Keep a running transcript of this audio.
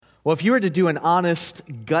Well, if you were to do an honest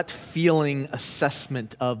gut feeling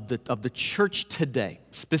assessment of the church today,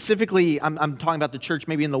 specifically, I'm talking about the church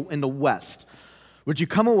maybe in the West, would you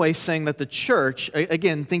come away saying that the church,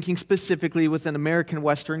 again, thinking specifically within American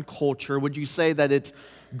Western culture, would you say that it's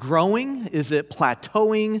growing, is it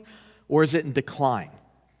plateauing, or is it in decline?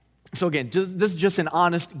 So again, this is just an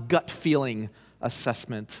honest gut feeling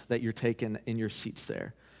assessment that you're taking in your seats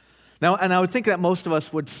there. Now, and I would think that most of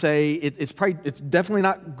us would say it's definitely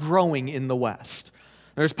not growing in the West.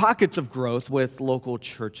 There's pockets of growth with local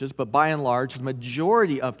churches, but by and large, the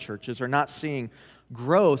majority of churches are not seeing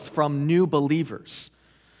growth from new believers.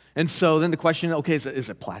 And so then the question, okay, is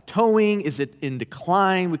it plateauing? Is it in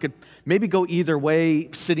decline? We could maybe go either way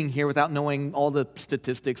sitting here without knowing all the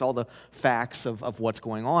statistics, all the facts of what's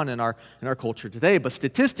going on in our culture today. But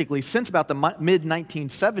statistically, since about the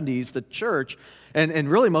mid-1970s, the church and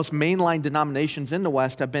really most mainline denominations in the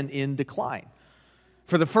West have been in decline.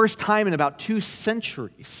 For the first time in about 2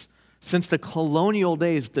 centuries, since the colonial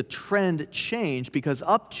days, the trend changed because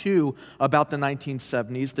up to about the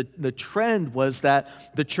 1970s, the trend was that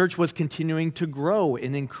the church was continuing to grow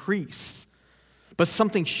and increase. But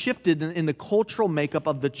something shifted in the cultural makeup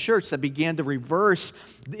of the church that began to reverse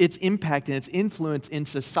its impact and its influence in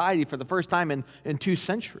society for the first time in 2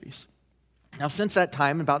 centuries. Now, since that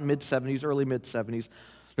time, about mid-70s, early mid-70s,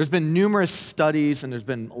 there's been numerous studies and there's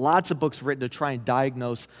been lots of books written to try and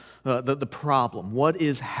diagnose the problem. What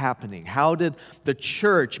is happening? How did the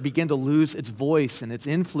church begin to lose its voice and its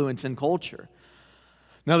influence in culture?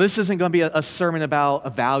 Now, this isn't going to be a sermon about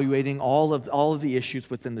evaluating all of the issues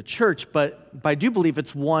within the church, but I do believe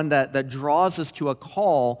it's one that draws us to a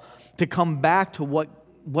call to come back to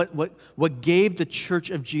what gave the Church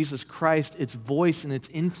of Jesus Christ its voice and its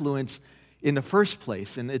influence in the first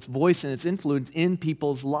place, and its voice and its influence in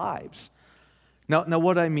people's lives. Now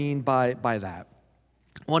what I mean by that?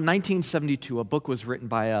 Well, in 1972, a book was written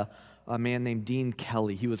by a man named Dean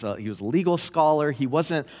Kelly. He was a legal scholar. He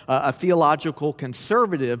wasn't a theological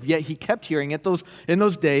conservative, yet he kept hearing in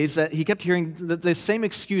those days that he kept hearing the same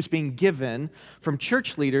excuse being given from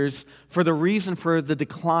church leaders for the reason for the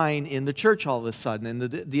decline in the church all of a sudden. And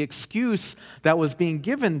the excuse that was being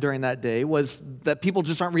given during that day was that people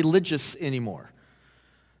just aren't religious anymore.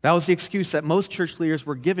 That was the excuse that most church leaders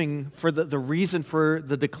were giving for the reason for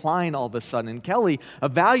the decline all of a sudden. And Kelly,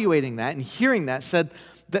 evaluating that and hearing that, said,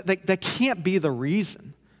 that can't be the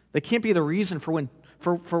reason. That can't be the reason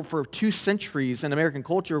for 2 centuries in American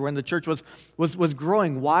culture when the church was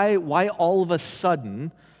growing. Why all of a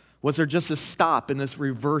sudden was there just a stop in this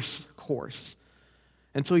reverse course?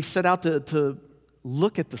 And so he set out to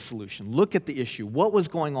look at the solution, look at the issue, what was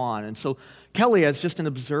going on. And so Kelly, as just an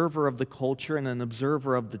observer of the culture and an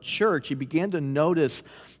observer of the church, he began to notice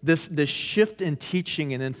this shift in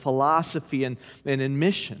teaching and in philosophy and in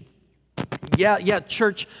mission.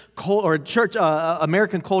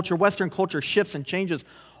 American culture, Western culture shifts and changes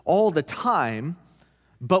all the time,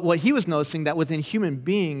 but what he was noticing that within human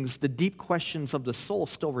beings, the deep questions of the soul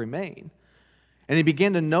still remain. And he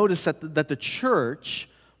began to notice that the church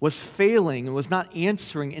was failing and was not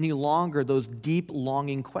answering any longer those deep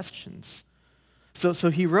longing questions.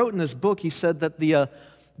 So he wrote in this book, he said that the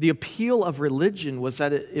appeal of religion was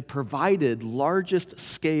that it provided largest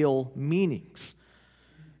scale meanings.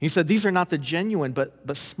 He said these are not the genuine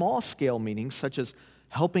but small-scale meanings, such as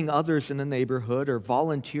helping others in the neighborhood or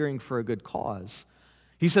volunteering for a good cause.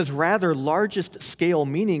 He says rather largest-scale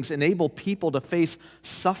meanings enable people to face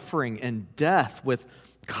suffering and death with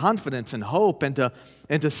confidence and hope and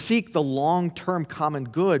to seek the long-term common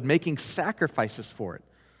good, making sacrifices for it,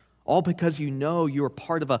 all because you know you are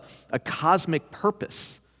part of a cosmic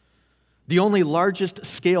purpose. The only largest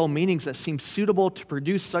scale meanings that seem suitable to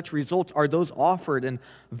produce such results are those offered and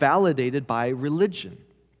validated by religion.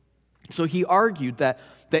 So he argued that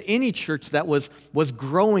any church that was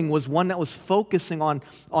growing was one that was focusing on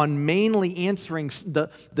mainly answering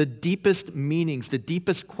the deepest meanings, the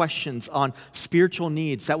deepest questions on spiritual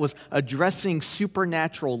needs, that was addressing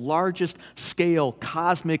supernatural, largest scale,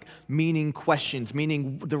 cosmic meaning questions,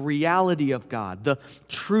 meaning the reality of God, the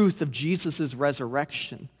truth of Jesus'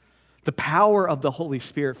 resurrection, the power of the Holy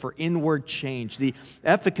Spirit for inward change, the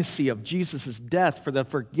efficacy of Jesus' death for the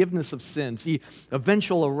forgiveness of sins, the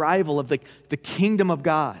eventual arrival of the kingdom of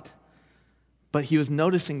God. But he was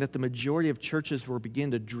noticing that the majority of churches were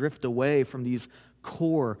beginning to drift away from these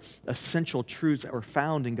core, essential truths that were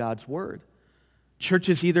found in God's Word.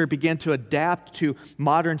 Churches either began to adapt to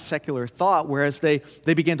modern secular thought, whereas they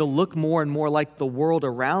began to look more and more like the world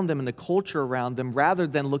around them and the culture around them, rather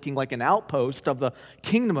than looking like an outpost of the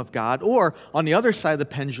kingdom of God. Or, on the other side of the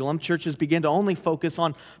pendulum, churches began to only focus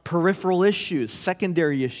on peripheral issues,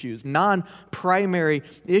 secondary issues, non-primary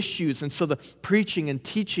issues. And so the preaching and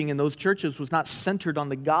teaching in those churches was not centered on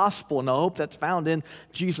the gospel and the hope that's found in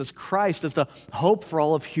Jesus Christ as the hope for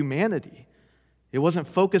all of humanity. It wasn't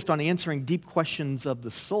focused on answering deep questions of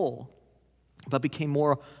the soul, but became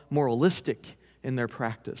more moralistic in their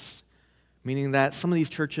practice. Meaning that some of these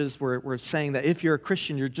churches were saying that if you're a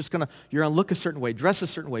Christian, you're gonna look a certain way, dress a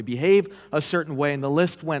certain way, behave a certain way, and the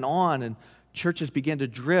list went on, and churches began to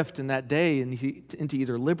drift in that day into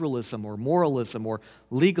either liberalism or moralism or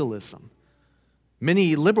legalism.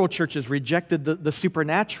 Many liberal churches rejected the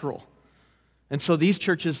supernatural, and so these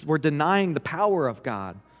churches were denying the power of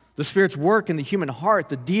God, the Spirit's work in the human heart,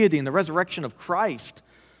 the deity and the resurrection of Christ,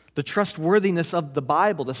 the trustworthiness of the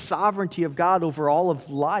Bible, the sovereignty of God over all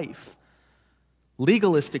of life.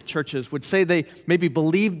 Legalistic churches would say they maybe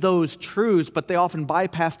believed those truths, but they often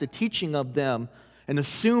bypassed the teaching of them and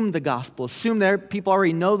assumed the gospel, assumed that people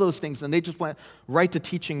already know those things, and they just went right to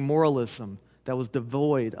teaching moralism that was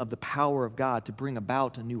devoid of the power of God to bring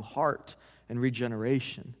about a new heart and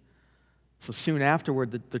regeneration. So soon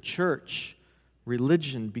afterward, the church,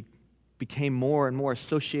 religion became more and more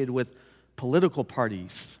associated with political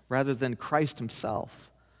parties rather than Christ himself.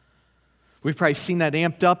 We've probably seen that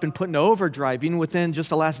amped up and put into overdrive even within just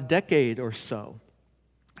the last decade or so.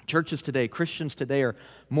 Churches today, Christians today, are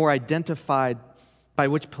more identified by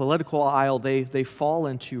which political aisle they fall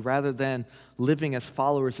into rather than living as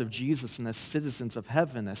followers of Jesus and as citizens of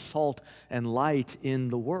heaven, as salt and light in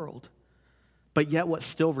the world. But yet what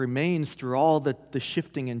still remains through all the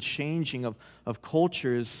shifting and changing of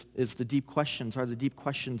cultures are the deep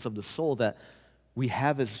questions of the soul that we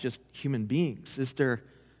have as just human beings. Is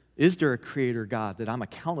there a creator God that I'm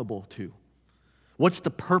accountable to? What's the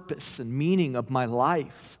purpose and meaning of my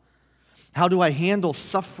life? How do I handle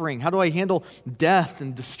suffering? How do I handle death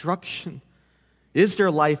and destruction? Is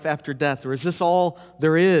there life after death, or is this all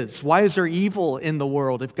there is? Why is there evil in the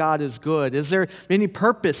world if God is good? Is there any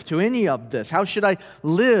purpose to any of this? How should I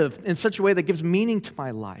live in such a way that gives meaning to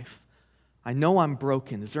my life? I know I'm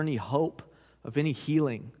broken. Is there any hope of any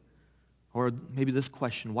healing? Or maybe this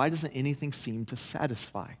question, why doesn't anything seem to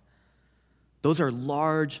satisfy? Those are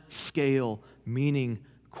large-scale meaning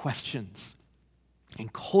questions.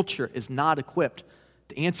 And culture is not equipped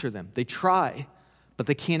to answer them. They try, but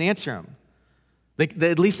they can't answer them.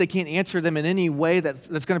 At least they can't answer them in any way that's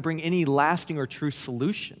going to bring any lasting or true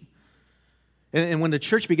solution. And when the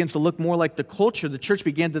church begins to look more like the culture, the church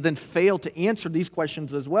began to then fail to answer these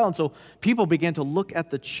questions as well. And so people began to look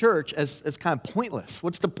at the church as kind of pointless.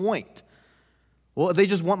 What's the point? Well, they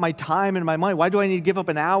just want my time and my money. Why do I need to give up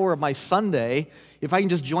an hour of my Sunday if I can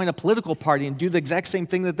just join a political party and do the exact same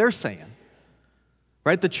thing that they're saying?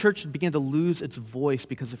 Right? The church began to lose its voice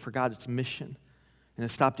because it forgot its mission. And it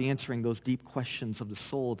stopped answering those deep questions of the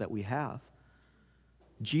soul that we have.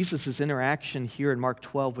 Jesus' interaction here in Mark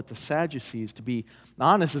 12 with the Sadducees, to be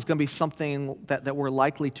honest, is going to be something that we're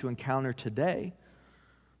likely to encounter today.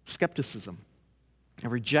 Skepticism, a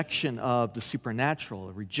rejection of the supernatural,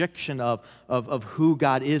 a rejection of who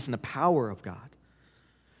God is and the power of God.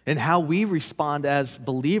 And how we respond as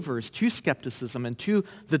believers to skepticism and to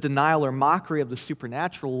the denial or mockery of the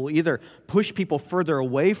supernatural will either push people further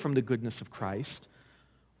away from the goodness of Christ,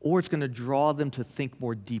 or it's going to draw them to think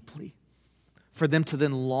more deeply, for them to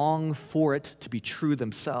then long for it to be true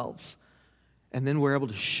themselves. And then we're able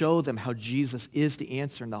to show them how Jesus is the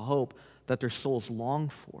answer and the hope that their souls long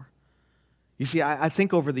for. You see, I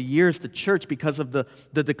think over the years, the church, because of the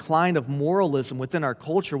decline of moralism within our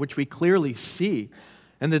culture, which we clearly see,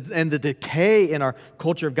 and the decay in our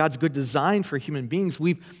culture of God's good design for human beings,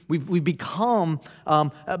 we've become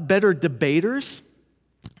better debaters.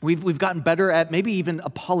 We've gotten better at maybe even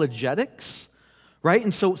apologetics, right?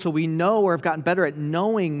 And so we know or have gotten better at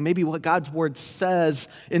knowing maybe what God's Word says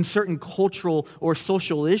in certain cultural or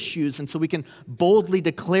social issues, and so we can boldly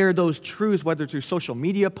declare those truths, whether through social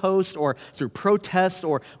media posts or through protests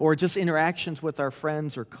or just interactions with our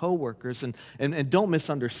friends or coworkers. And don't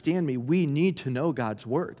misunderstand me, we need to know God's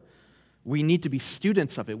Word. We need to be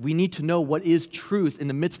students of it. We need to know what is truth in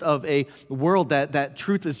the midst of a world that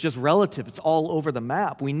truth is just relative. It's all over the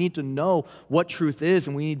map. We need to know what truth is,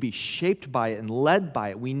 and we need to be shaped by it and led by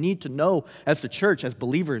it. We need to know, as the church, as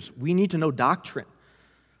believers, we need to know doctrine.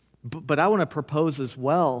 But I want to propose as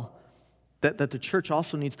well that the church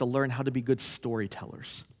also needs to learn how to be good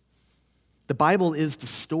storytellers. The Bible is the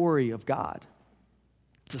story of God.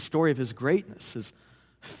 It's a story of his greatness, his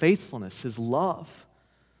faithfulness, his love.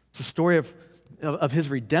 It's a story of his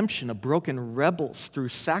redemption of broken rebels through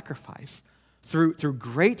sacrifice, through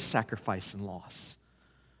great sacrifice and loss.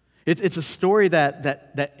 It's a story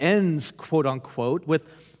that ends, quote unquote,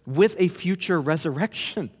 with a future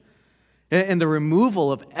resurrection and the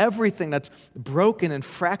removal of everything that's broken and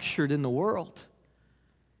fractured in the world.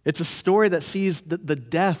 It's a story that sees the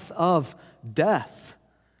death of death.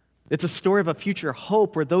 It's a story of a future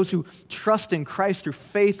hope where those who trust in Christ through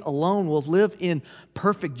faith alone will live in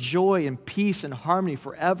perfect joy and peace and harmony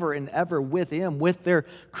forever and ever with Him, with their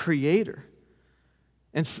Creator.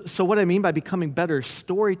 And so what I mean by becoming better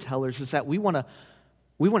storytellers is that we want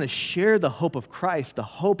to share the hope of Christ, the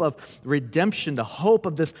hope of redemption, the hope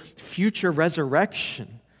of this future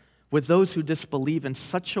resurrection with those who disbelieve in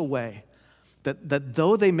such a way that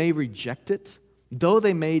though they may reject it, though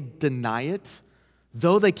they may deny it,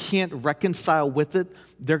 though they can't reconcile with it,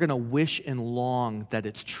 they're going to wish and long that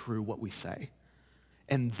it's true what we say.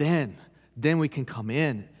 And then we can come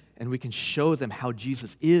in and we can show them how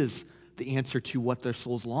Jesus is the answer to what their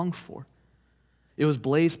souls long for. It was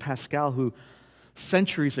Blaise Pascal who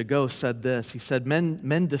centuries ago said this. He said,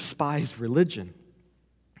 men despise religion.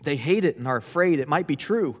 They hate it and are afraid it might be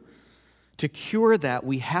true. To cure that,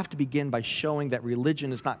 we have to begin by showing that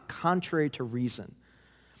religion is not contrary to reason,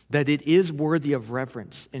 that it is worthy of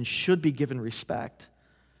reverence and should be given respect.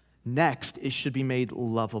 Next, it should be made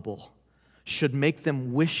lovable, should make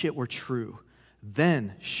them wish it were true,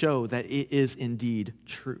 then show that it is indeed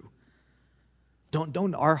true.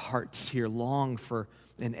 Don't our hearts here long for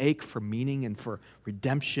an ache for meaning and for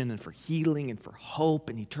redemption and for healing and for hope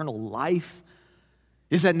and eternal life?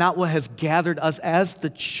 Is that not what has gathered us as the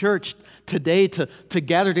church today to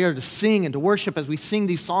gather together to sing and to worship as we sing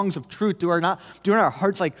these songs of truth? Do our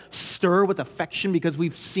hearts like stir with affection because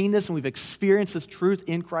we've seen this and we've experienced this truth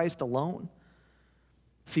in Christ alone?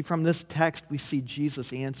 See, from this text, we see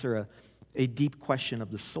Jesus answer a deep question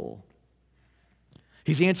of the soul.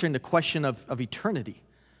 He's answering the question of eternity.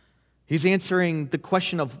 He's answering the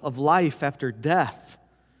question of life after death.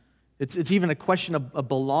 It's even a question of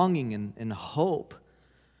belonging and hope.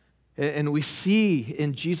 And we see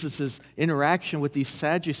in Jesus' interaction with these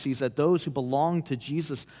Sadducees that those who belong to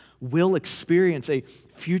Jesus will experience a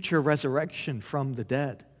future resurrection from the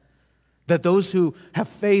dead. That those who have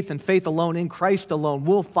faith and faith alone in Christ alone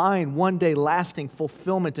will find one day lasting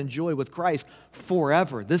fulfillment and joy with Christ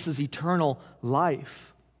forever. This is eternal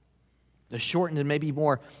life. The shortened and maybe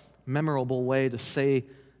more memorable way to say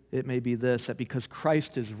it may be this, that because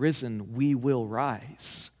Christ is risen, we will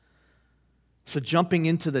rise. So jumping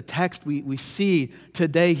into the text, we see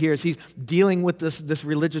today here as he's dealing with this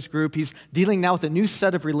religious group, he's dealing now with a new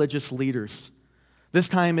set of religious leaders. This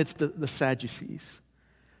time it's the Sadducees.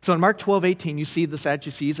 So in Mark 12:18, you see the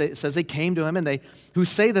Sadducees. It says they came to him and who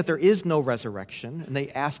say that there is no resurrection, and they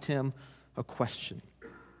asked him a question.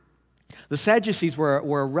 The Sadducees were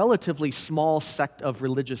a relatively small sect of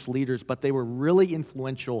religious leaders, but they were really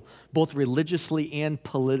influential both religiously and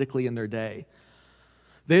politically in their day.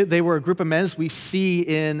 They were a group of men, as we see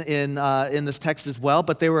in this text as well,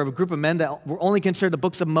 but they were a group of men that were only considered the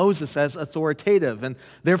books of Moses as authoritative, and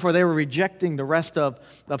therefore they were rejecting the rest of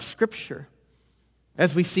Scripture.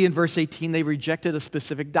 As we see in verse 18, they rejected a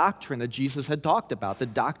specific doctrine that Jesus had talked about, the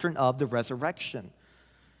doctrine of the resurrection.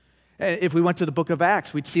 If we went to the book of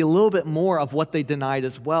Acts, we'd see a little bit more of what they denied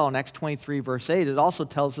as well. In Acts 23, verse 8, it also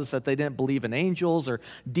tells us that they didn't believe in angels or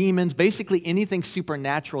demons. Basically, anything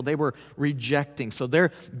supernatural they were rejecting. So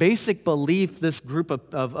their basic belief, this group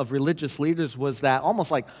of religious leaders, was that almost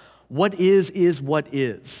like what is what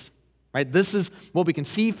is. Right? This is what we can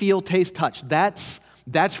see, feel, taste, touch. That's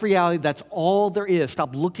reality. That's all there is.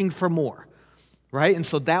 Stop looking for more. Right? And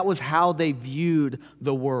so that was how they viewed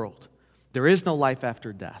the world. There is no life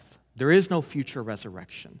after death. There is no future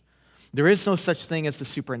resurrection. There is no such thing as the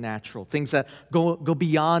supernatural, things that go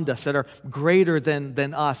beyond us, that are greater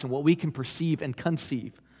than us and what we can perceive and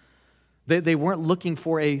conceive. They weren't looking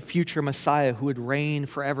for a future Messiah who would reign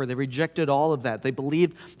forever. They rejected all of that. They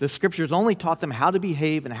believed the Scriptures only taught them how to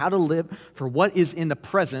behave and how to live for what is in the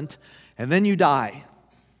present, and then you die.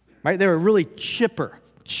 Right? They were a really chipper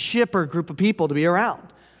group of people to be around.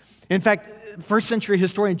 In fact, first century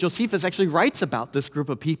historian Josephus actually writes about this group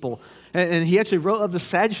of people. And he actually wrote of the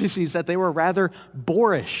Sadducees that they were rather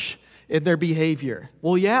boorish in their behavior.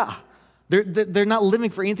 Well, yeah. They're not living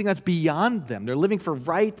for anything that's beyond them. They're living for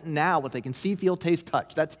right now, what they can see, feel, taste,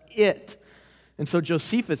 touch. That's it. And so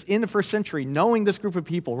Josephus, in the first century, knowing this group of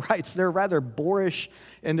people, writes they're rather boorish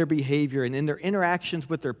in their behavior. And in their interactions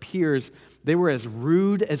with their peers, they were as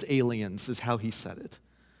rude as aliens, is how he said it.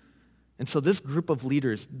 And so this group of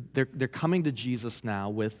leaders, they're coming to Jesus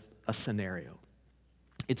now with a scenario.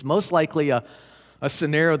 It's most likely a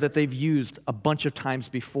scenario that they've used a bunch of times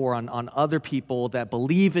before on other people that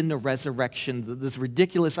believe in the resurrection, this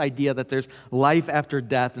ridiculous idea that there's life after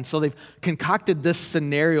death. And so they've concocted this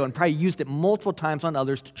scenario and probably used it multiple times on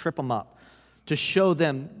others to trip them up, to show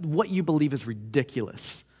them what you believe is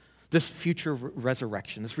ridiculous, this future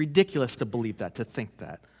resurrection. It's ridiculous to believe that, to think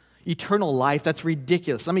that. Eternal life, that's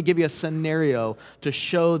ridiculous. Let me give you a scenario to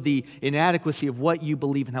show the inadequacy of what you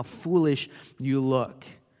believe and how foolish you look.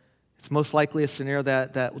 It's most likely a scenario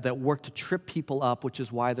that worked to trip people up, which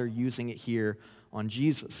is why they're using it here on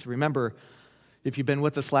Jesus. Remember, if you've been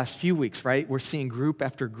with us last few weeks, right, we're seeing group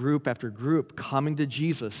after group after group coming to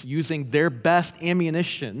Jesus, using their best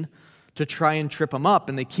ammunition to try and trip him up,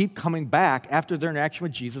 and they keep coming back after their interaction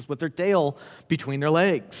with Jesus with their tail between their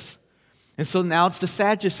legs. And so now it's the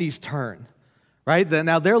Sadducees' turn. Right?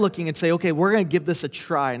 Now they're looking and say, okay, we're going to give this a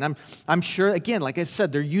try. And I'm sure, again, like I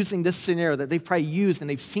said, they're using this scenario that they've probably used and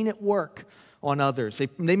they've seen it work on others. They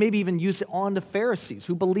maybe even used it on the Pharisees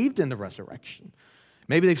who believed in the resurrection.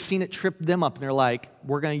 Maybe they've seen it trip them up and they're like,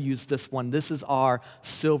 we're going to use this one. This is our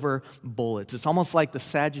silver bullet. It's almost like the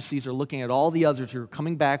Sadducees are looking at all the others who are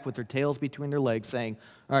coming back with their tails between their legs saying,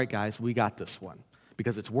 all right, guys, we got this one.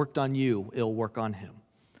 Because it's worked on you, it'll work on him.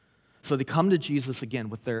 So they come to Jesus again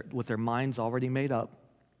with their minds already made up,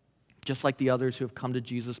 just like the others who have come to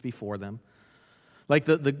Jesus before them. Like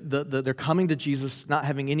they're coming to Jesus not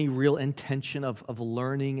having any real intention of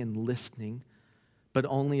learning and listening, but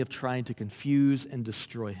only of trying to confuse and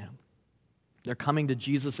destroy him. They're coming to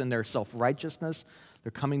Jesus in their self-righteousness.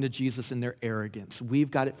 They're coming to Jesus in their arrogance. We've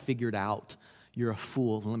got it figured out. You're a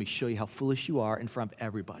fool. Let me show you how foolish you are in front of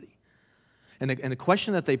everybody. And the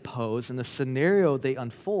question that they pose and the scenario they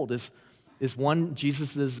unfold is one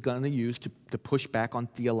Jesus is going to use to push back on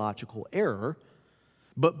theological error,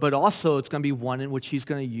 but also it's going to be one in which he's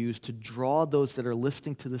going to use to draw those that are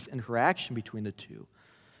listening to this interaction between the two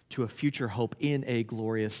to a future hope in a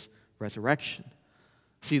glorious resurrection.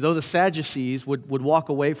 See, though the Sadducees would walk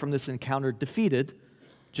away from this encounter defeated,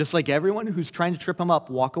 just like everyone who's trying to trip them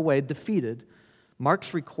up walk away defeated,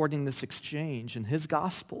 Mark's recording this exchange in his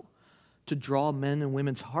gospel to draw men and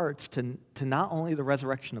women's hearts to not only the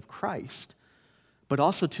resurrection of Christ, but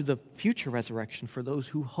also to the future resurrection for those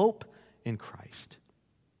who hope in Christ.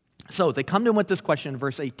 So they come to him with this question in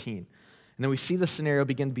verse 18, and then we see the scenario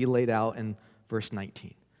begin to be laid out in verse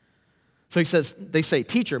 19. So they say,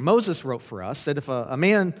 Teacher, Moses wrote for us that if a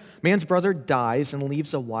man's brother dies and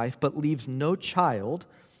leaves a wife but leaves no child,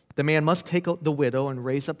 the man must take the widow and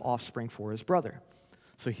raise up offspring for his brother.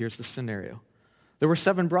 So here's the scenario. There were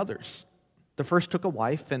 7 brothers. The first took a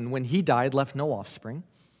wife, and when he died, left no offspring.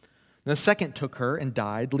 The second took her and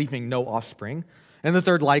died, leaving no offspring. And the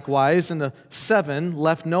third likewise, and the 7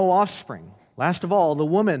 left no offspring. Last of all, the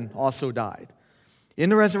woman also died. In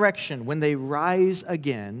the resurrection, when they rise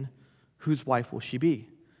again, whose wife will she be?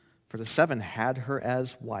 For the 7 had her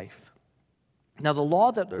as wife. Now, the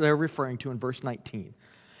law that they're referring to in verse 19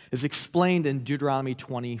 is explained in Deuteronomy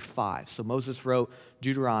 25. So Moses wrote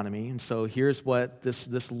Deuteronomy, and so here's what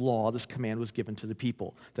this law, this command was given to the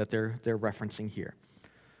people that they're referencing here.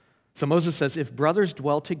 So Moses says, if brothers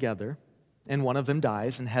dwell together, and one of them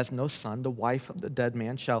dies and has no son, the wife of the dead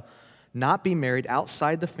man shall not be married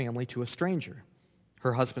outside the family to a stranger.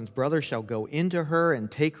 Her husband's brother shall go into her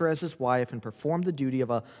and take her as his wife and perform the duty of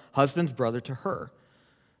a husband's brother to her.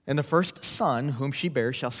 And the first son whom she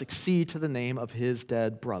bears shall succeed to the name of his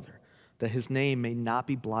dead brother, that his name may not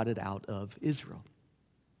be blotted out of Israel.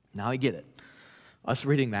 Now I get it. Us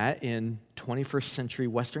reading that in 21st century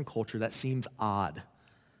Western culture, that seems odd.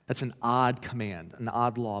 That's an odd command, an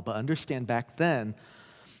odd law. But understand back then,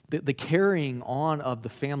 the carrying on of the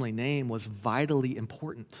family name was vitally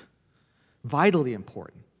important. Vitally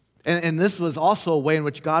important. And this was also a way in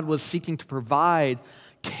which God was seeking to provide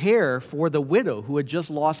care for the widow who had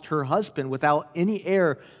just lost her husband without any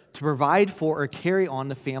heir to provide for or carry on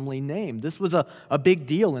the family name. This was a big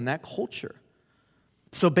deal in that culture.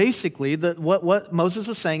 So basically, what Moses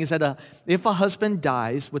was saying is that if a husband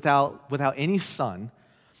dies without any son,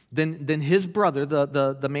 then his brother,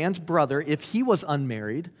 the man's brother, if he was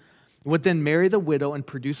unmarried, would then marry the widow and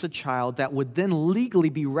produce a child that would then legally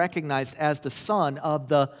be recognized as the son of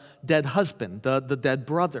the dead husband, the dead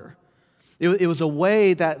brother. It was a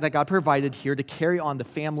way that God provided here to carry on the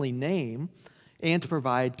family name and to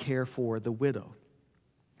provide care for the widow.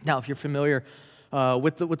 Now, if you're familiar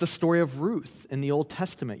with the story of Ruth in the Old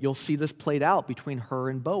Testament, you'll see this played out between her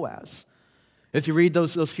and Boaz. As you read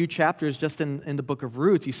those few chapters just in the book of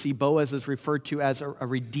Ruth, you see Boaz is referred to as a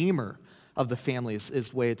redeemer of the family is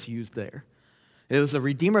the way it's used there. It was a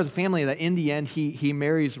redeemer of the family that in the end he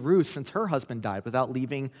marries Ruth since her husband died without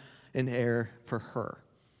leaving an heir for her.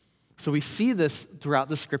 So we see this throughout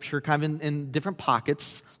the scripture kind of in different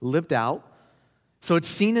pockets lived out. So it's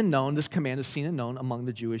seen and known, this command is seen and known among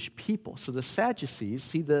the Jewish people. So the Sadducees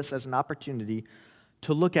see this as an opportunity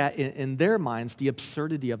to look at, in their minds, the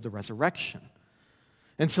absurdity of the resurrection.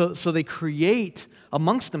 And so they create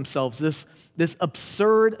amongst themselves this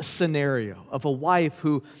absurd scenario of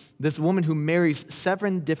this woman who marries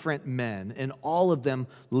 7 different men, and all of them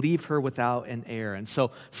leave her without an heir. And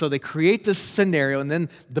so they create this scenario, and then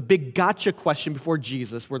the big gotcha question before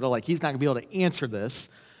Jesus, where they're like, he's not going to be able to answer this,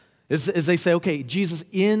 is they say, okay, Jesus,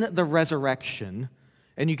 in the resurrection,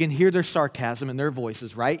 and you can hear their sarcasm in their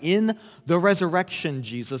voices, right? In the resurrection,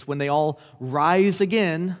 Jesus, when they all rise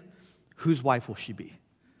again, whose wife will she be?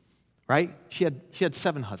 Right? She had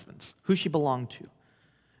 7 husbands. Who she belonged to.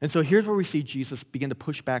 And so here's where we see Jesus begin to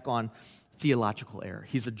push back on theological error.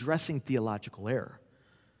 He's addressing theological error.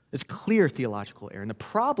 It's clear theological error. And the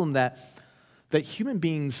problem that human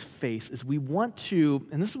beings face is we want to,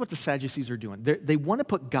 and this is what the Sadducees are doing, they want to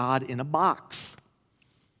put God in a box.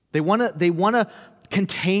 They want to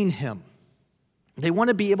contain him. They want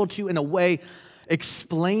to be able to, in a way,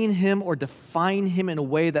 explain him or define him in a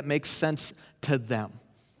way that makes sense to them.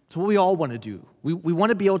 It's what we all want to do. We want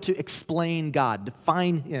to be able to explain God,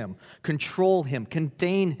 define him, control him,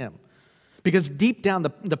 contain him. Because deep down,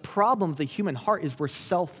 the problem of the human heart is we're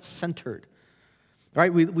self-centered.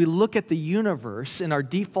 Right? We look at the universe in our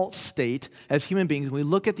default state as human beings, and we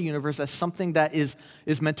look at the universe as something that is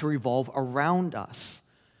meant to revolve around us.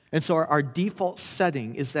 And so our default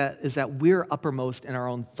setting is that we're uppermost in our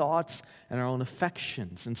own thoughts and our own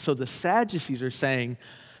affections. And so the Sadducees are saying,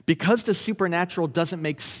 because the supernatural doesn't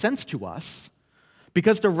make sense to us,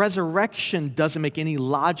 because the resurrection doesn't make any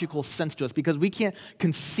logical sense to us, because we can't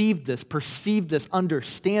conceive this, perceive this,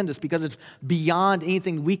 understand this, because it's beyond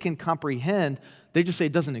anything we can comprehend, they just say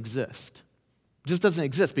it doesn't exist. It just doesn't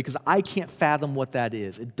exist because I can't fathom what that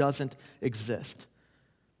is. It doesn't exist.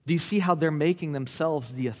 Do you see how they're making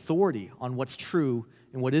themselves the authority on what's true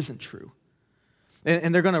and what isn't true?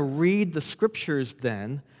 And they're going to read the scriptures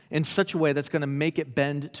then in such a way that's going to make it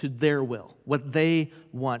bend to their will, what they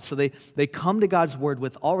want. So they come to God's word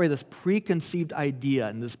with already this preconceived idea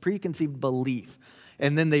and this preconceived belief.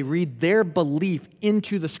 And then they read their belief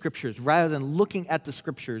into the scriptures rather than looking at the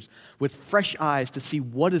scriptures with fresh eyes to see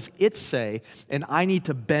what does it say, and I need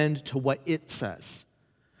to bend to what it says.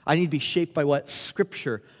 I need to be shaped by what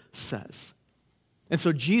scripture says. And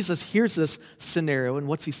so Jesus hears this scenario, and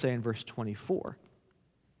what's he say in verse 24?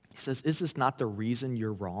 He says, is this not the reason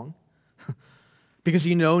you're wrong? Because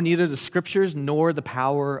you know neither the scriptures nor the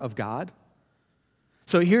power of God?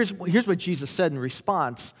 So here's what Jesus said in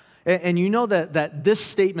response. And you know that this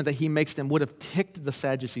statement that he makes to them would have ticked the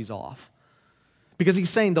Sadducees off. Because he's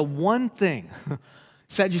saying the one thing,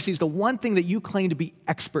 Sadducees, the one thing that you claim to be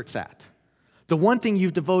experts at, the one thing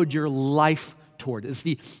you've devoted your life toward is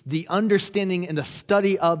the understanding and the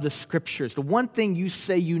study of the scriptures. The one thing you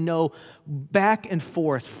say you know back and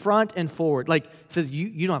forth, front and forward, like it says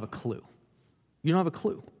you don't have a clue. You don't have a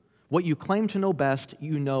clue. What you claim to know best,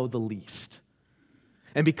 you know the least.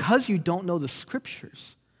 And because you don't know the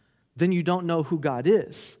scriptures, then you don't know who God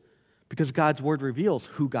is, because God's word reveals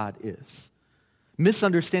who God is.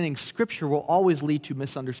 Misunderstanding scripture will always lead to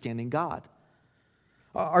misunderstanding God.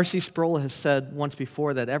 R.C. Sproul has said once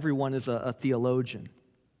before that everyone is a theologian,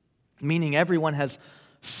 meaning everyone has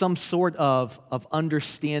some sort of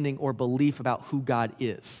understanding or belief about who God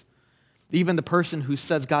is. Even the person who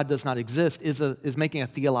says God does not exist is making a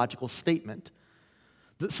theological statement.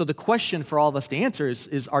 So the question for all of us to answer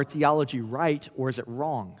is our theology right or is it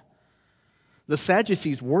wrong? The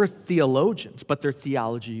Sadducees were theologians, but their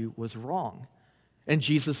theology was wrong. And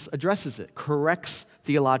Jesus addresses it, corrects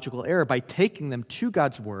theological error by taking them to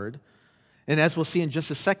God's word. And as we'll see in just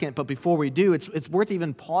a second, but before we do, it's worth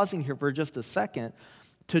even pausing here for just a second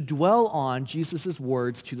to dwell on Jesus'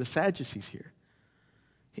 words to the Sadducees here.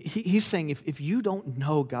 He's saying if you don't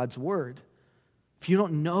know God's word, if you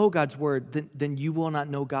don't know God's word, then you will not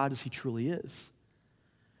know God as he truly is.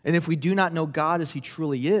 And if we do not know God as he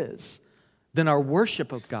truly is, then our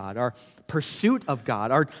worship of God, our pursuit of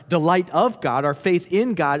God, our delight of God, our faith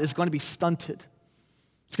in God is going to be stunted.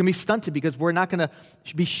 It's going to be stunted because we're not going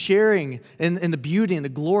to be sharing in the beauty and the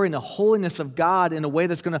glory and the holiness of God in a way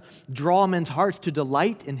that's going to draw men's hearts to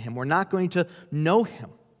delight in him. We're not going to know him.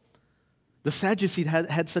 The Sadducees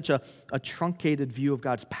had such a truncated view of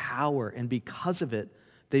God's power, and because of it,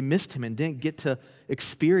 they missed him and didn't get to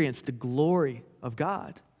experience the glory of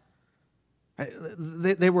God.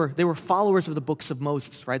 They were followers of the books of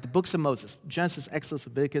Moses, right? The books of Moses, Genesis, Exodus,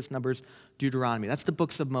 Leviticus, Numbers, Deuteronomy. That's the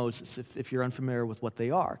books of Moses, if you're unfamiliar with what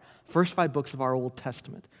they are. First 5 books of our Old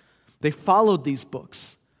Testament. They followed these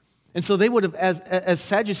books. And so they would have, as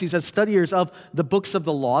Sadducees, as studiers of the books of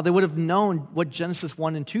the law, they would have known what Genesis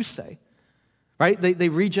 1 and 2 say, right? They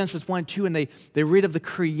read Genesis 1 and 2, and they read of the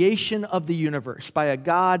creation of the universe by a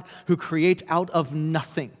God who creates out of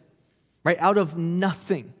nothing, right? Out of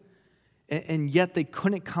nothing. And yet they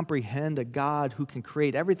couldn't comprehend a God who can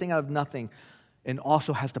create everything out of nothing and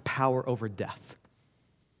also has the power over death.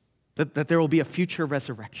 That there will be a future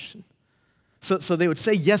resurrection. So they would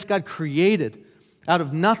say, yes, God created out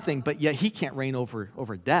of nothing, but yet he can't reign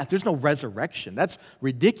over death. There's no resurrection. That's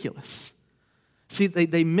ridiculous. See,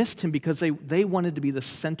 they missed him because they wanted to be the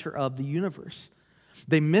center of the universe.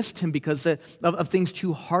 They missed him because of things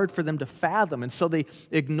too hard for them to fathom. And so they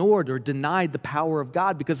ignored or denied the power of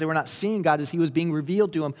God because they were not seeing God as he was being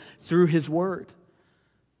revealed to them through his word.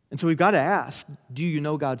 And so we've got to ask, do you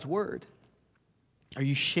know God's word? Are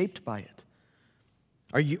you shaped by it?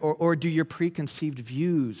 Or do your preconceived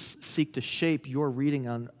views seek to shape your reading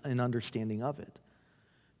and understanding of it?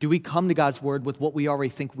 Do we come to God's word with what we already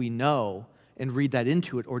think we know and read that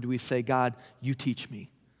into it? Or do we say, God, you teach me.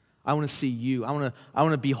 I want to see you. I want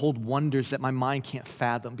to behold wonders that my mind can't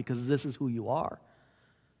fathom because this is who you are.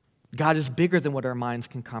 God is bigger than what our minds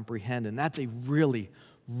can comprehend, and that's a really,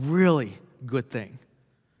 really good thing.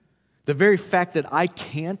 The very fact that I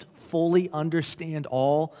can't fully understand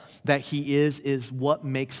all that he is what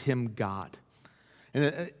makes him God.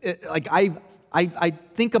 And I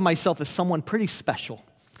think of myself as someone pretty special.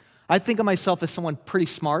 I think of myself as someone pretty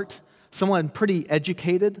smart, someone pretty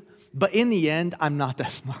educated, but in the end, I'm not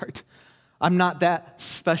that smart. I'm not that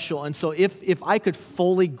special. And so if I could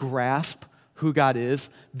fully grasp who God is,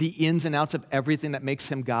 the ins and outs of everything that makes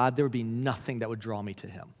him God, there would be nothing that would draw me to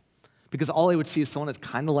him. Because all I would see is someone that's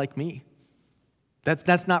kind of like me.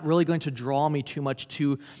 That's not really going to draw me too much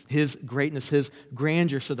to his greatness, his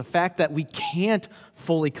grandeur. So the fact that we can't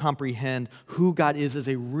fully comprehend who God is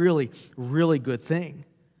a really, really good thing.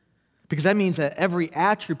 Because that means that every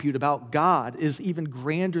attribute about God is even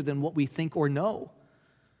grander than what we think or know.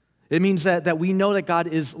 It means that we know that God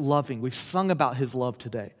is loving. We've sung about his love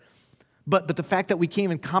today. But the fact that we can't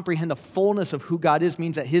even comprehend the fullness of who God is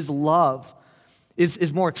means that his love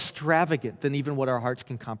is more extravagant than even what our hearts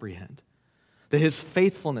can comprehend. That his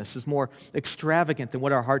faithfulness is more extravagant than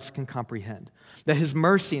what our hearts can comprehend. That his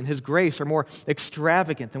mercy and his grace are more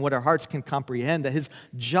extravagant than what our hearts can comprehend. That his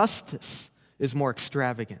justice is more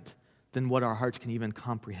extravagant than what our hearts can even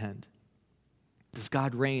comprehend. Does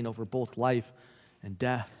God reign over both life and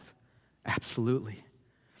death? Absolutely.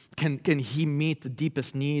 Can he meet the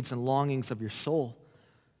deepest needs and longings of your soul?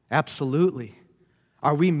 Absolutely.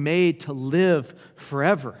 Are we made to live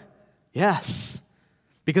forever? Yes.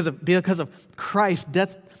 Because of Christ,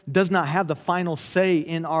 death does not have the final say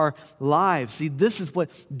in our lives. See, this is what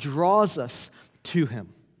draws us to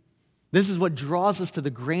him. This is what draws us to the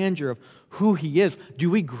grandeur of who he is. Do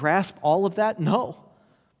we grasp all of that? No.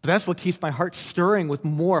 But that's what keeps my heart stirring with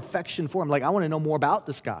more affection for him. Like, I want to know more about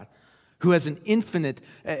this God who has an infinite,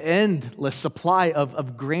 endless supply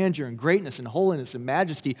of grandeur and greatness and holiness and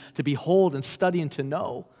majesty to behold and study and to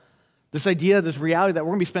know. This idea, this reality that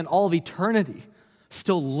we're going to be spending all of eternity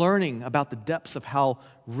still learning about the depths of how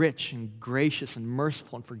rich and gracious and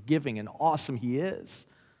merciful and forgiving and awesome he is.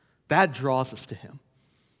 That draws us to him.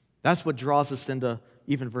 That's what draws us into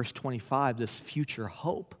even verse 25, this future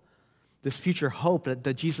hope. This future hope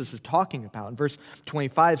that Jesus is talking about. In verse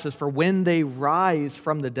 25 it says, "For when they rise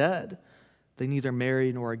from the dead, they neither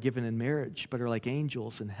marry nor are given in marriage, but are like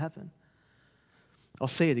angels in heaven." I'll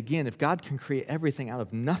say it again. If God can create everything out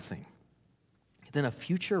of nothing, then a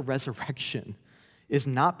future resurrection is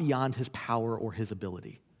not beyond his power or his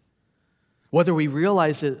ability. Whether we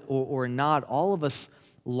realize it or not, all of us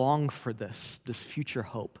long for this future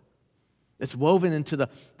hope. It's woven into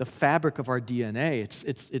the fabric of our DNA.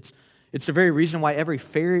 It's the very reason why every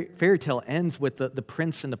fairy tale ends with the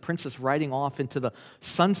prince and the princess riding off into the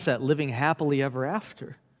sunset, living happily ever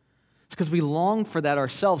after. It's because we long for that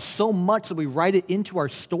ourselves so much that we write it into our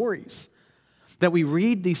stories. That we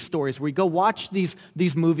read these stories, we go watch these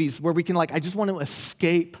movies where we can I just want to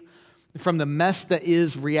escape from the mess that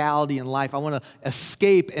is reality in life. I want to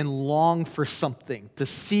escape and long for something, to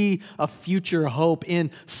see a future hope in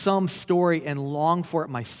some story and long for it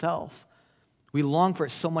myself. We long for it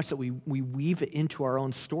so much that we weave it into our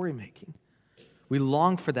own story making. We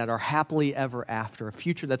long for that, our happily ever after, a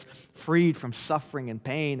future that's freed from suffering and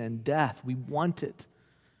pain and death. We want it.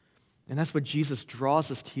 And that's what Jesus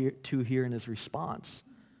draws us to here in his response.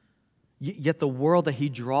 Yet the world that he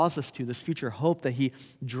draws us to, this future hope that he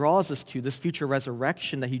draws us to, this future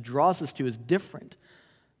resurrection that he draws us to is different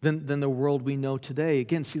than the world we know today.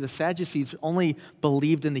 Again, see, the Sadducees only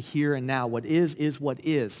believed in the here and now. What is what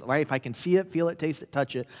is, right? If I can see it, feel it, taste it,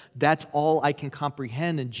 touch it, that's all I can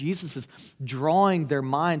comprehend. And Jesus is drawing their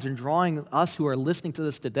minds and drawing us who are listening to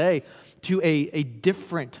this today to a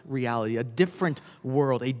different reality, a different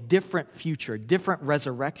world, a different future, a different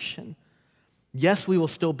resurrection. Yes, we will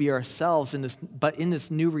still be ourselves in this, but in this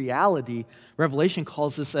new reality, Revelation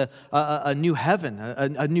calls this a new heaven,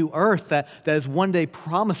 a new earth that is one day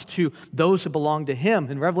promised to those who belong to him.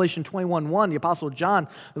 In Revelation 21:1, the Apostle John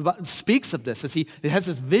speaks of this as he has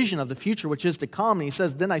this vision of the future which is to come. And he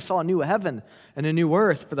says, "Then I saw a new heaven and a new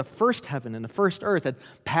earth, for the first heaven and the first earth had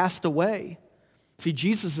passed away." See,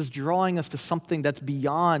 Jesus is drawing us to something that's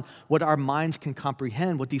beyond what our minds can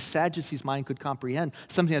comprehend, what these Sadducees' mind could comprehend,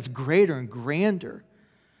 something that's greater and grander.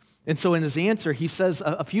 And so in his answer, he says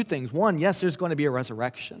a few things. One, yes, there's going to be a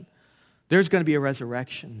resurrection. There's going to be a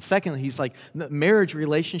resurrection. Secondly, he's like, the marriage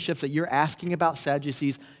relationships that you're asking about,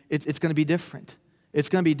 Sadducees, it's going to be different. It's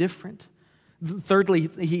going to be different. Thirdly,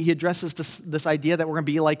 he addresses this idea that we're going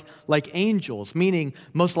to be like angels, meaning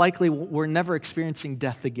most likely we're never experiencing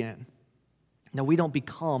death again. Now, we don't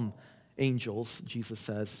become angels, Jesus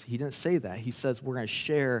says. He didn't say that. He says we're going to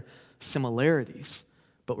share similarities,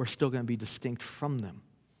 but we're still going to be distinct from them.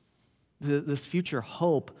 This future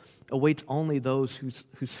hope awaits only those whose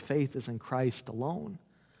faith is in Christ alone.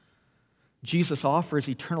 Jesus offers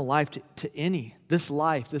eternal life to any, this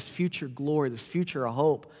life, this future glory, this future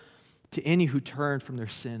hope, to any who turn from their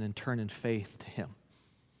sin and turn in faith to him.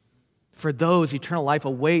 For those, eternal life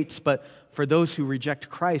awaits, but for those who reject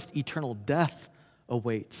Christ, eternal death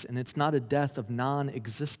awaits. And it's not a death of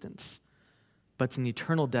non-existence, but it's an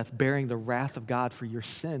eternal death bearing the wrath of God for your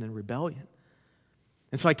sin and rebellion.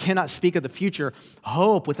 And so I cannot speak of the future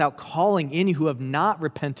hope without calling any who have not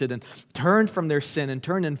repented and turned from their sin and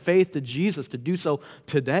turned in faith to Jesus to do so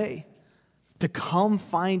today, to come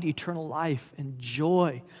find eternal life and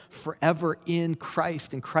joy forever in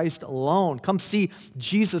Christ and Christ alone. Come see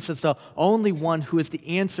Jesus as the only one who is the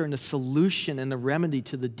answer and the solution and the remedy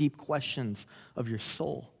to the deep questions of your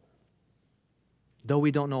soul. Though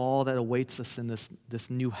we don't know all that awaits us in this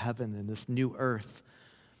new heaven and this new earth,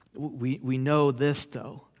 we know this,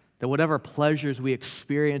 though, that whatever pleasures we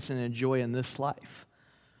experience and enjoy in this life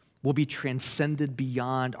will be transcended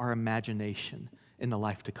beyond our imagination in the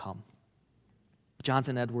life to come.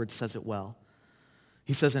 Jonathan Edwards says it well.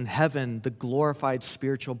 He says, in heaven, the glorified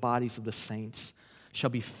spiritual bodies of the saints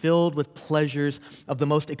shall be filled with pleasures of the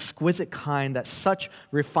most exquisite kind that such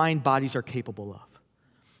refined bodies are capable of.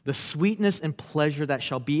 The sweetness and pleasure that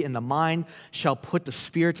shall be in the mind shall put the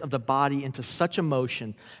spirits of the body into such a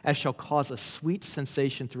motion as shall cause a sweet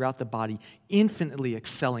sensation throughout the body, infinitely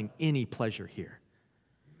excelling any pleasure here.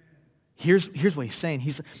 Here's what he's saying.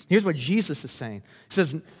 Here's what Jesus is saying. He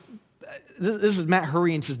says, this is Matt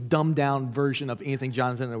Hurrian's dumbed-down version of anything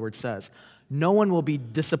Jonathan Edwards says. No one will be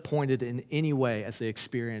disappointed in any way as they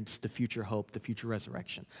experience the future hope, the future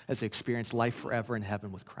resurrection, as they experience life forever in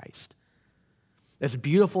heaven with Christ. As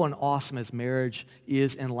beautiful and awesome as marriage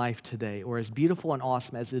is in life today, or as beautiful and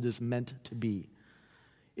awesome as it is meant to be,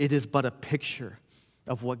 it is but a picture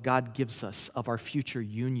of what God gives us of our future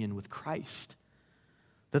union with Christ.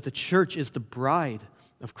 That the church is the bride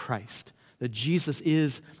of Christ. That Jesus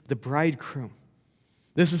is the bridegroom.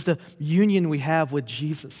 This is the union we have with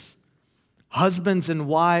Jesus. Husbands and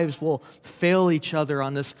wives will fail each other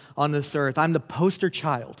on this earth. I'm the poster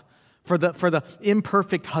child for the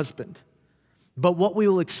imperfect husband. But what we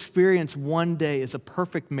will experience one day is a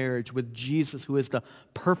perfect marriage with Jesus, who is the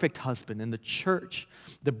perfect husband, and the church,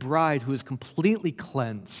 the bride who is completely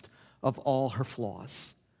cleansed of all her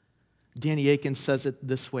flaws. Danny Akin says it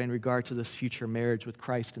this way in regard to this future marriage with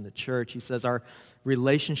Christ and the church. He says, our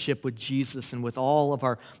relationship with Jesus and with all of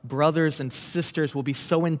our brothers and sisters will be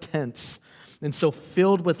so intense and so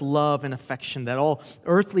filled with love and affection that all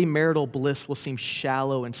earthly marital bliss will seem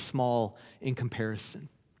shallow and small in comparison.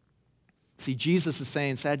 See, Jesus is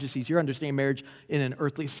saying, Sadducees, you're understanding marriage in an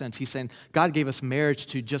earthly sense. He's saying God gave us marriage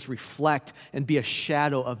to just reflect and be a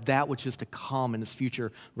shadow of that which is to come in this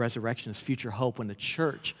future resurrection, this future hope when the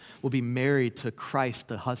church will be married to Christ,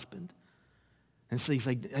 the husband. And so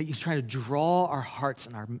he's trying to draw our hearts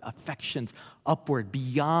and our affections upward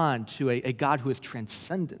beyond to a God who is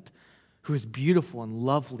transcendent, who is beautiful and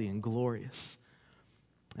lovely and glorious.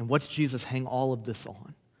 And what's Jesus hang all of this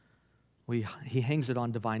on? Well, he hangs it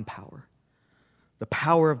on divine power. The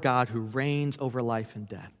power of God who reigns over life and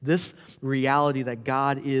death. This reality that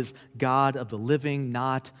God is God of the living,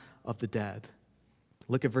 not of the dead.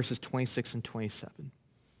 Look at verses 26 and 27.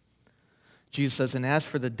 Jesus says, "And as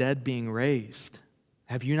for the dead being raised,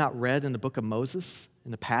 have you not read in the book of Moses,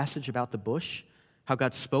 in the passage about the bush, how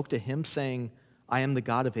God spoke to him saying, 'I am the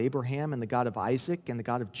God of Abraham and the God of Isaac and the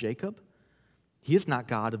God of Jacob'? He is not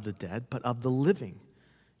God of the dead, but of the living.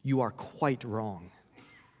 You are quite wrong."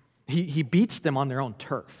 He beats them on their own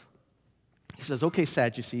turf. He says, "Okay,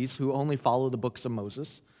 Sadducees, who only follow the books of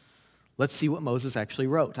Moses, let's see what Moses actually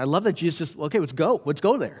wrote." I love that Jesus just, okay, let's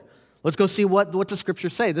go there. Let's go see what the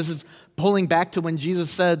scriptures say. This is pulling back to when Jesus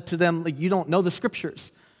said to them, like, you don't know the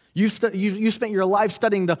scriptures. You spent your life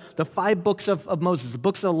studying the 5 books of Moses, the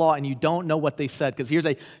books of the law, and you don't know what they said. Because here's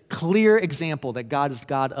a clear example that God is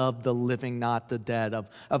God of the living, not the dead,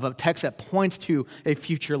 of a text that points to a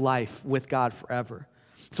future life with God forever.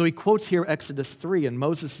 So he quotes here Exodus 3 and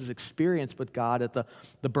Moses' experience with God at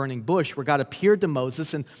the burning bush, where God appeared to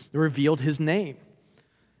Moses and revealed his name.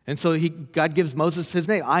 And so God gives Moses his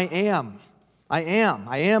name. I am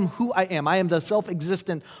who I am. I am the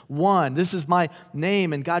self-existent one. This is my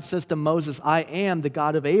name. And God says to Moses, I am the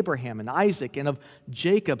God of Abraham and Isaac and of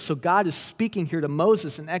Jacob. So God is speaking here to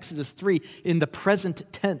Moses in Exodus 3 in the present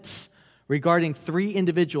tense regarding 3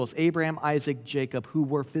 individuals, Abraham, Isaac, Jacob, who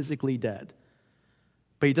were physically dead.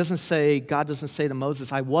 But God doesn't say to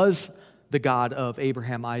Moses, I was the God of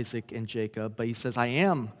Abraham, Isaac, and Jacob. But he says, I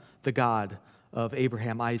am the God of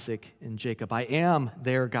Abraham, Isaac, and Jacob. I am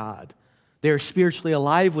their God. They are spiritually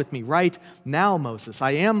alive with me right now, Moses.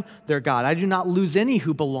 I am their God. I do not lose any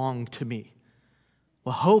who belong to me.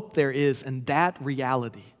 Well, hope there is in that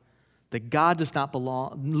reality that God does not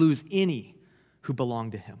lose any who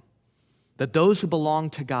belong to him. That those who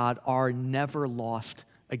belong to God are never lost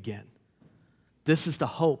again. This is the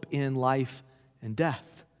hope in life and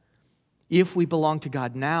death. If we belong to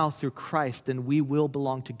God now through Christ, then we will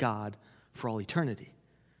belong to God for all eternity.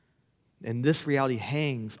 And this reality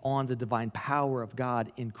hangs on the divine power of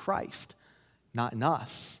God in Christ, not in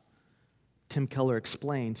us. Tim Keller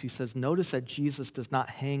explains, he says, notice that Jesus does not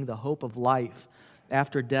hang the hope of life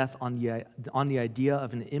after death on the idea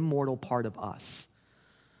of an immortal part of us.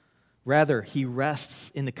 Rather, he rests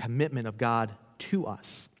in the commitment of God to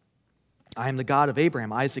us. I am the God of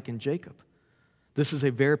Abraham, Isaac, and Jacob. This is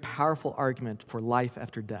a very powerful argument for life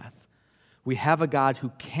after death. We have a God who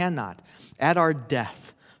cannot, at our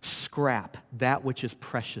death, scrap that which is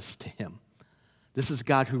precious to him. This is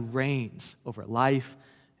God who reigns over life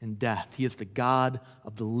and death. He is the God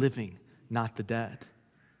of the living, not the dead.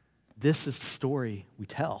 This is the story we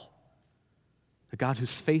tell. A God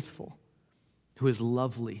who's faithful, who is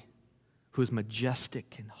lovely, who is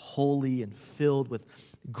majestic and holy and filled with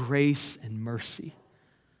grace and mercy.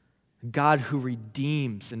 A God who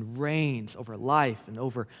redeems and reigns over life and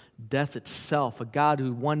over death itself. A God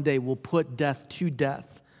who one day will put death to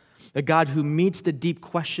death. A God who meets the deep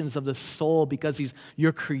questions of the soul because he's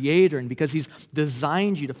your creator and because he's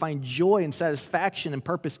designed you to find joy and satisfaction and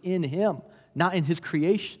purpose in him, not in his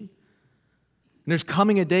creation. And there's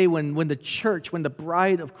coming a day when the church, when the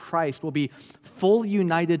bride of Christ will be fully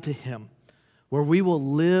united to him, where we will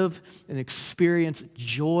live and experience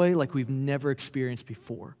joy like we've never experienced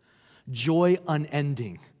before. Joy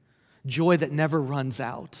unending, joy that never runs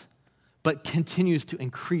out, but continues to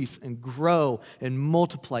increase and grow and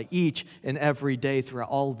multiply each and every day throughout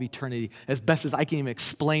all of eternity, as best as I can even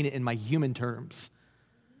explain it in my human terms.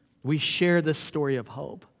 We share this story of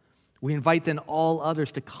hope. We invite then all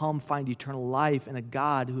others to come find eternal life in a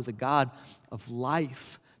God who is a God of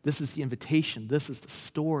life. This is the invitation. This is the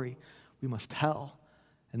story we must tell.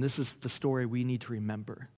 And this is the story we need to remember.